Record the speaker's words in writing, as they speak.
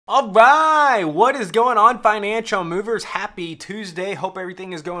All right, what is going on, financial movers? Happy Tuesday. Hope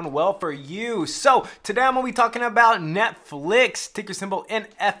everything is going well for you. So today I'm going to be talking about Netflix, ticker symbol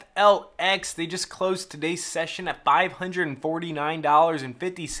NFLX. They just closed today's session at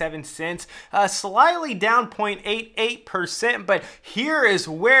 $549.57, slightly down 0.88%, but here is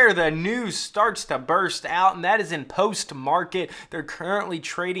where the news starts to burst out, and that is in post-market. They're currently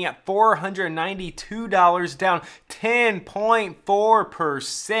trading at $492, down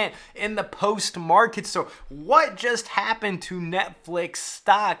 10.4%. in the post market. So what just happened to Netflix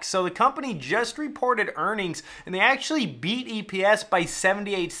stock? So the company just reported earnings and they actually beat EPS by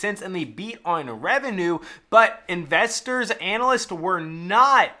 78 cents and they beat on revenue, but investors, analysts were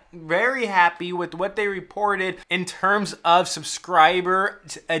not very happy with what they reported in terms of subscriber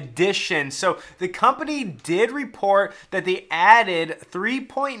addition. So the company did report that they added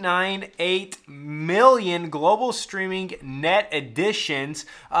 3.98 million global streaming net additions,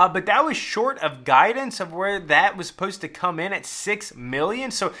 but that was short of guidance of where that was supposed to come in at 6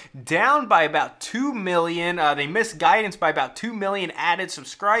 million. So down by about 2 million. They missed guidance by about 2 million added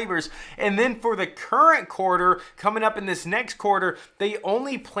subscribers. And then for the current quarter, coming up in this next quarter, they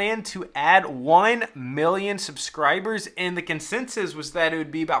only plan to add 1 million subscribers, and the consensus was that it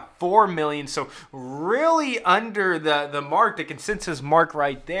would be about 4 million. So really under the mark, the consensus mark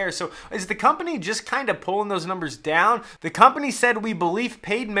right there. So is the company just kind of pulling those numbers down? The company said, we believe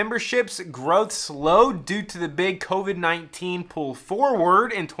paid memberships growth slowed due to the big COVID-19 pull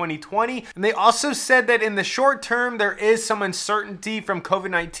forward in 2020. And they also said that in the short term, there is some uncertainty from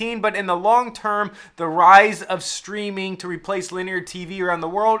COVID-19, but in the long term, the rise of streaming to replace linear TV around the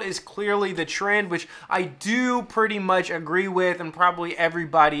world is clearly the trend, which I do pretty much agree with, and probably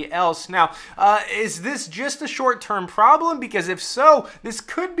everybody else. Now, is this just a short-term problem? Because if so, this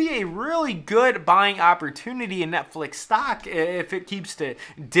could be a really good buying opportunity in Netflix stock if it keeps to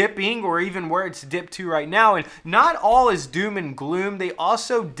dipping, or even where it's dipped to right now. And not all is doom and gloom. They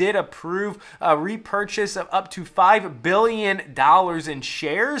also did approve a repurchase of up to $5 billion in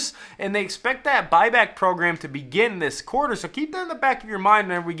shares, and they expect that buyback program to begin this quarter. So keep that in the back of your mind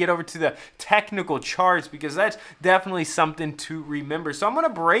whenever we get over to the technical charts, because that's definitely something to remember. So I'm going to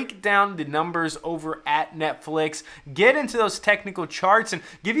break down the numbers over at Netflix, get into those technical charts, and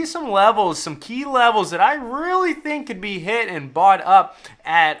give you some levels, some key levels that I really think could be hit and bought up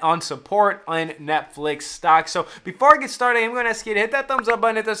on support on Netflix stock. So before I get started, I'm going to ask you to hit that thumbs up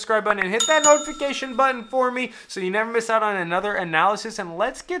button, hit that subscribe button, and hit that notification button for me so you never miss out on another analysis. And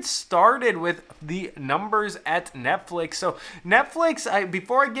let's get started with the numbers at Netflix. So Netflix,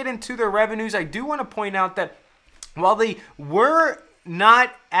 before I get into their revenues, I do want to point out that while they were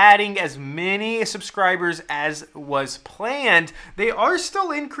not adding as many subscribers as was planned, they are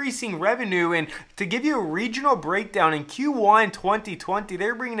still increasing revenue. And to give you a regional breakdown, in Q1 2020,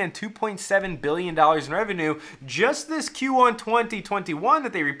 they're bringing in $2.7 billion in revenue. Just this Q1 2021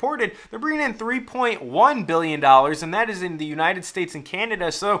 that they reported, they're bringing in $3.1 billion, and that is in the United States and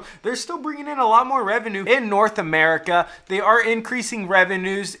Canada. So they're still bringing in a lot more revenue in North America. They are increasing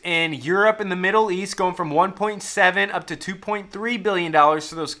revenues in Europe and the Middle East, going from 1.7 up to $2.3 billion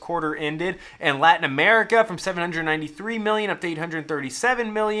for those quarter ended, and Latin America from 793 million up to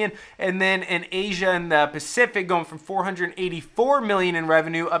 837 million, and then in Asia and the Pacific going from 484 million in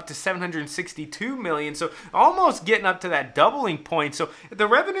revenue up to 762 million. So almost getting up to that doubling point. So the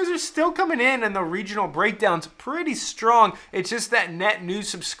revenues are still coming in, and the regional breakdown's pretty strong. It's just that net new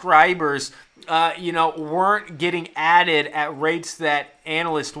subscribers weren't getting added at rates that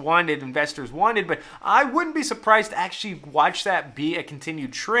analysts wanted, investors wanted. But I wouldn't be surprised to actually watch that be a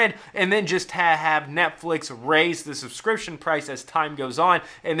continued trend, and then just have Netflix raise the subscription price as time goes on,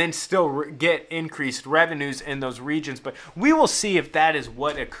 and then still get increased revenues in those regions. But we will see if that is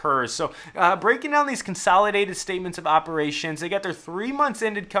what occurs. So breaking down these consolidated statements of operations, they got their 3 months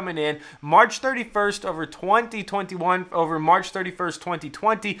ended coming in March 31st over 2021 over March 31st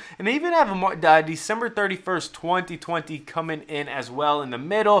 2020, and they even have a December 31st 2020 coming in as well in the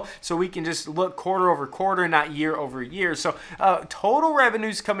middle, so we can just look quarter over quarter, not year over year. So total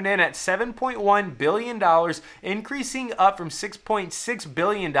revenues coming in at $7.1 billion, increasing up from $6.6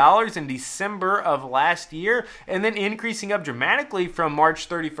 billion in December of last year, and then increasing up dramatically from March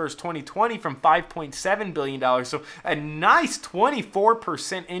 31st 2020 from $5.7 billion. So a nice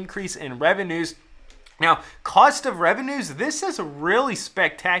 24% increase in revenues. Now, cost of revenues, this is really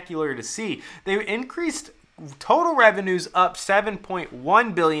spectacular to see. They increased Total revenues up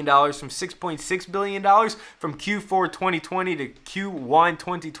 $7.1 billion from $6.6 billion from Q4 2020 to Q1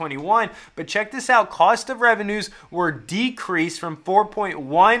 2021. But check this out. Cost of revenues were decreased from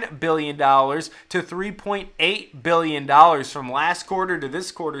 $4.1 billion to $3.8 billion from last quarter to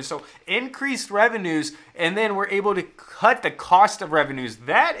this quarter. So increased revenues, and then we're able to cut the cost of revenues.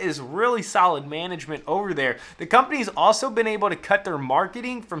 That is really solid management over there. The company's also been able to cut their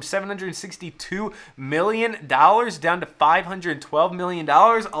marketing from $762 million down to $512 million.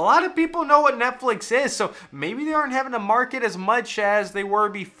 A lot of people know what Netflix is, so maybe they aren't having to market as much as they were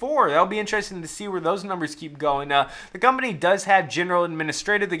before. That'll be interesting to see where those numbers keep going. The company does have general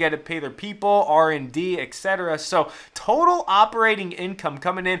administrative. They got to pay their people, R&D, etc. So total operating income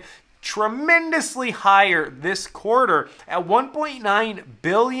coming in tremendously higher this quarter at $1.9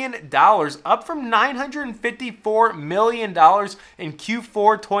 billion, up from $954 million in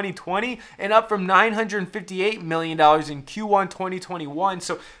Q4 2020 and up from $958 million in Q1 2021.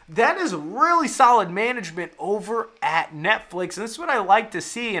 So that is really solid management over at Netflix, and this is what I like to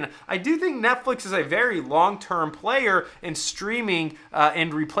see. And I do think Netflix is a very long-term player in streaming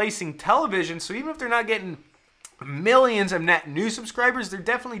and replacing television. So even if they're not getting millions of net new subscribers, they're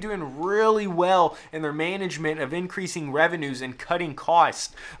definitely doing really well in their management of increasing revenues and cutting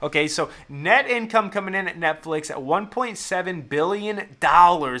costs. Okay, so net income coming in at Netflix at $1.7 billion,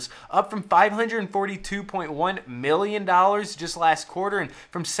 up from $542.1 million just last quarter and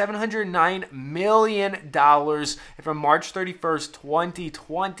from $709 million from March 31st,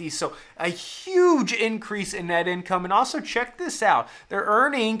 2020. So a huge increase in net income. And also check this out. They're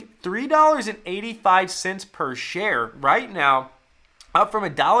earning $3.85 per share right now, up from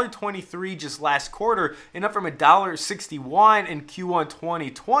 $1.23 just last quarter and up from $1.61 in Q1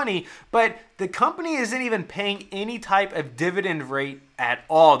 2020. But the company isn't even paying any type of dividend rate at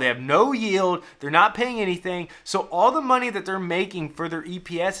all. They have no yield. They're not paying anything. So all the money that they're making for their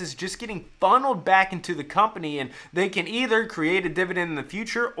EPS is just getting funneled back into the company, and they can either create a dividend in the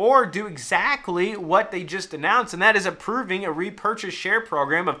future or do exactly what they just announced, and that is approving a repurchase share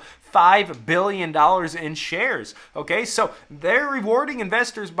program of $5 billion in shares. Okay, so they're rewarding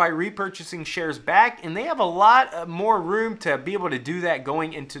investors by repurchasing shares back, and they have a lot more room to be able to do that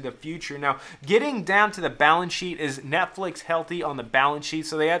going into the future. Now, getting down to the balance sheet, is Netflix healthy on the balance sheet?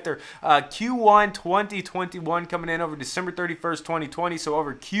 So they had their Q1 2021 coming in over December 31st, 2020, so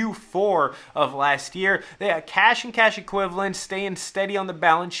over Q4 of last year. They had cash and cash equivalents staying steady on the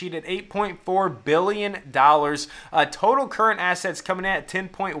balance sheet at $8.4 billion. Total current assets coming in at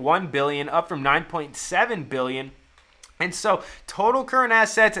 $10.1 billion, up from $9.7 billion. And so total current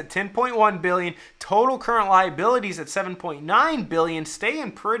assets at $10.1 billion, total current liabilities at $7.9 billion,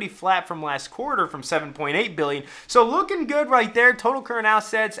 staying pretty flat from last quarter from $7.8 billion. So looking good right there. Total current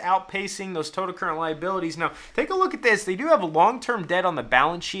assets outpacing those total current liabilities. Now, take a look at this. They do have a long-term debt on the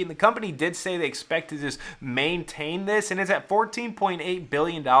balance sheet, and the company did say they expect to just maintain this, and it's at $14.8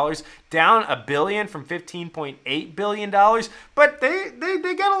 billion, down $1 billion from $15.8 billion. But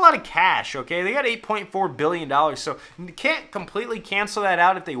they got a lot of cash, okay? They got $8.4 billion. So you can't completely cancel that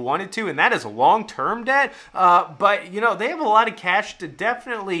out if they wanted to, and that is a long-term debt. But, you know, they have a lot of cash to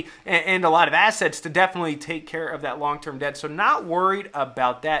definitely, and a lot of assets to definitely take care of that long-term debt. So not worried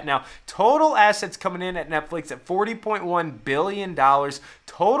about that. Now, total assets coming in at Netflix at $40.1 billion.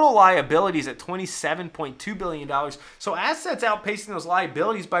 Total liabilities at $27.2 billion. So assets outpacing those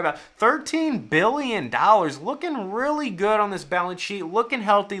liabilities by about $13 billion. Looking really good on this balance sheet. Looking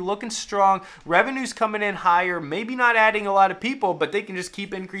healthy, looking strong. Revenues coming in higher. Maybe not adding a lot of people, but they can just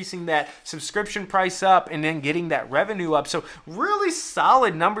keep increasing that subscription price up and then getting that revenue up. So really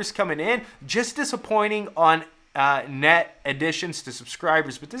solid numbers coming in. Just disappointing on net additions to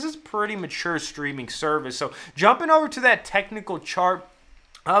subscribers, but this is pretty mature streaming service. So jumping over to that technical chart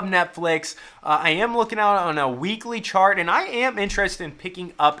of Netflix, I am looking out on a weekly chart, and I am interested in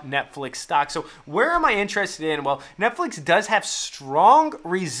picking up Netflix stock. So where am I interested in? Well, Netflix does have strong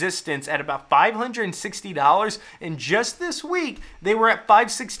resistance at about $560, and just this week they were at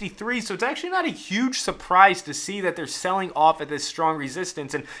 $563. So it's actually not a huge surprise to see that they're selling off at this strong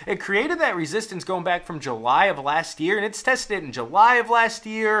resistance, and it created that resistance going back from July of last year, and it's tested it in July of last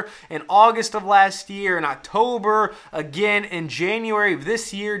year, in August of last year, in October, again in January of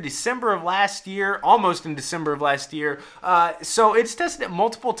this year, December of last year, almost in December of last year. So it's tested it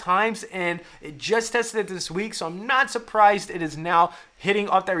multiple times, and it just tested it this week, so I'm not surprised it is now hitting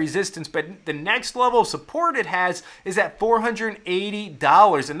off that resistance. But the next level of support it has is at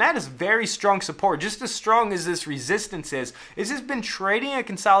 $480, and that is very strong support, just as strong as this resistance is. It's just been trading a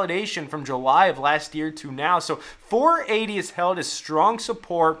consolidation from July of last year to now, so 480 is held as strong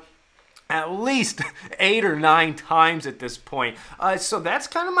support. at least 8 or 9 times at this point. So that's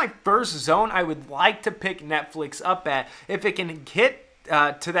kind of my first zone I would like to pick Netflix up at. If it can hit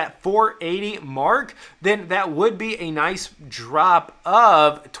to that 480 mark, then that would be a nice drop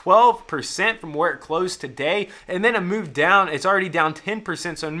of 12% from where it closed today, and then a move down. It's already down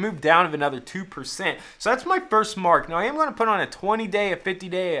 10%, so a move down of another 2%. So that's my first mark. Now I am going to put on a 20-day, a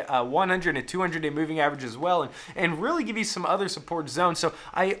 50-day, a 100 and 200-day moving average as well, and really give you some other support zones. So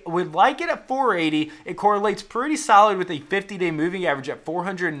I would like it at 480. It correlates pretty solid with a 50-day moving average at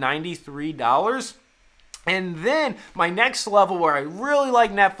 $493. And then my next level where I really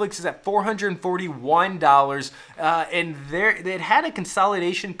like Netflix is at $441. And it had a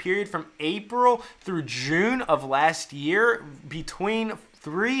consolidation period from April through June of last year between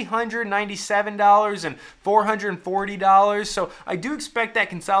 $397 and $440. So I do expect that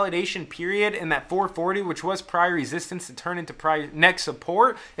consolidation period and that 440, which was prior resistance, to turn into next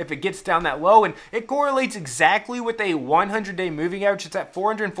support if it gets down that low. And it correlates exactly with a 100-day moving average. It's at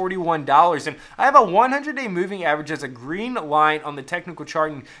 $441. And I have a 100-day moving average as a green line on the technical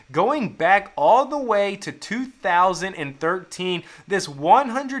chart. And going back all the way to 2013, this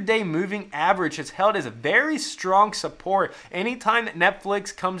 100-day moving average has held as a very strong support. Anytime that Netflix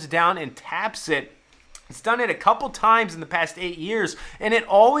comes down and taps it, it's done it a couple times in the past 8 years, and it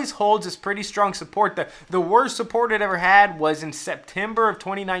always holds this pretty strong support. The worst support it ever had was in September of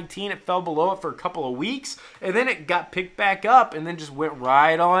 2019. It fell below it for a couple of weeks, and then it got picked back up and then just went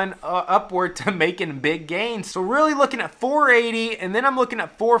right on upward to making big gains. So really looking at 480, and then I'm looking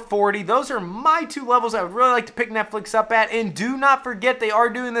at 440. Those are my two levels I would really like to pick Netflix up at. And do not forget, they are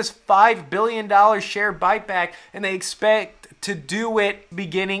doing this $5 billion share buyback, and they expect to do it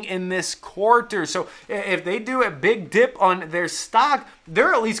beginning in this quarter. So if they do a big dip on their stock,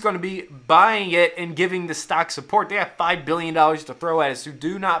 they're at least going to be buying it and giving the stock support. They have $5 billion to throw at it, so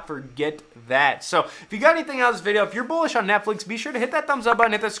do not forget that. So if you got anything out of this video, if you're bullish on Netflix, be sure to hit that thumbs up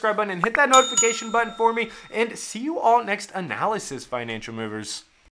button, hit that subscribe button, and hit that notification button for me. And see you all next analysis, financial movers.